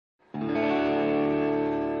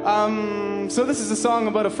So this is a song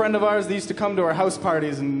about a friend of ours that used to come to our house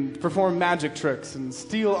parties and perform magic tricks and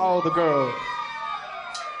steal all the girls.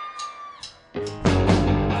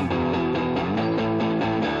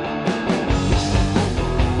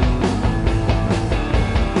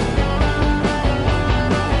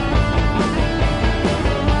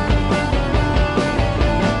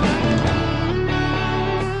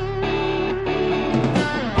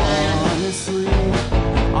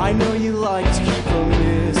 I know you like to keep a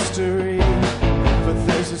mystery, but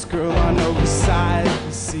there's this girl I know beside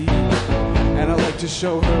the sea, and I like to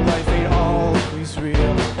show her life ain't always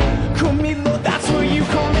real. Camilo, that's where you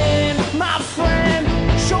come in, my friend.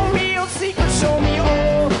 Show me your secrets, show me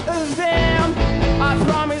all of them. I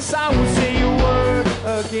promise I won't say a word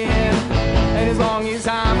again, and as long as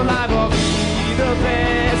I'm alive I'll be the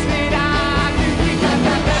best that I can be.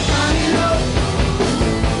 Camilo,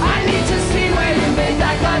 I need to see where you make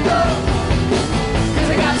that cut though, 'cause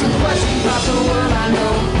I got some questions about the world I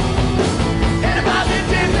know, and about the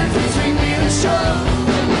difference between real and show.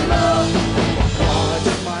 Watch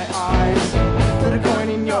my eyes, put a coin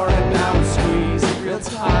in your hand now and squeeze it real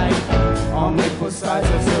tight. I'll make both sides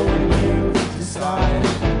of so when you decide,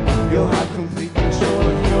 you'll have complete control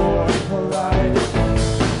of your life.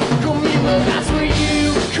 Camilo, that's where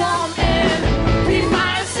you come in. Be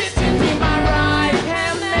my assistant, be my right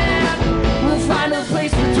hand man. We'll find a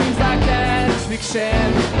place between fact and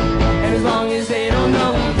fiction, and as long as they don't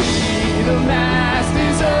know, we'll be the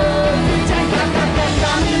masters of pretend.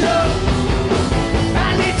 Camilo, I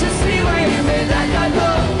need to see where you made that guy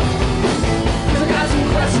go, 'cause I got some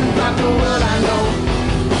questions about the world I know,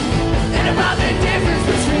 and about the difference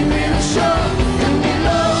between real and show.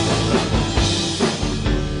 Camilo,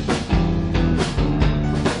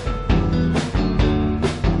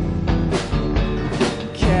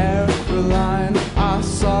 Caroline, I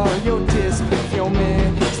saw your disc with your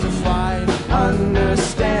mystified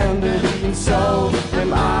understanding, and so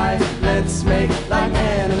am I. Let's make like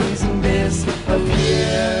enemies and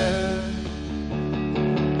disappear.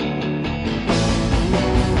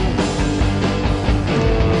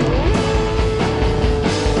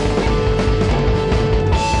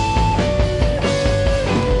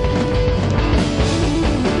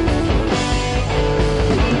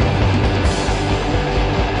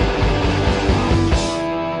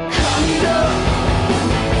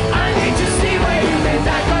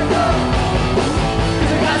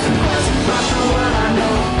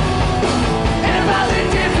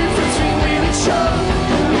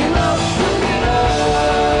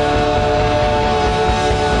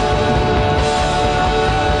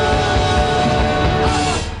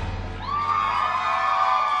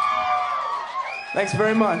 Thanks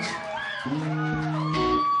very much.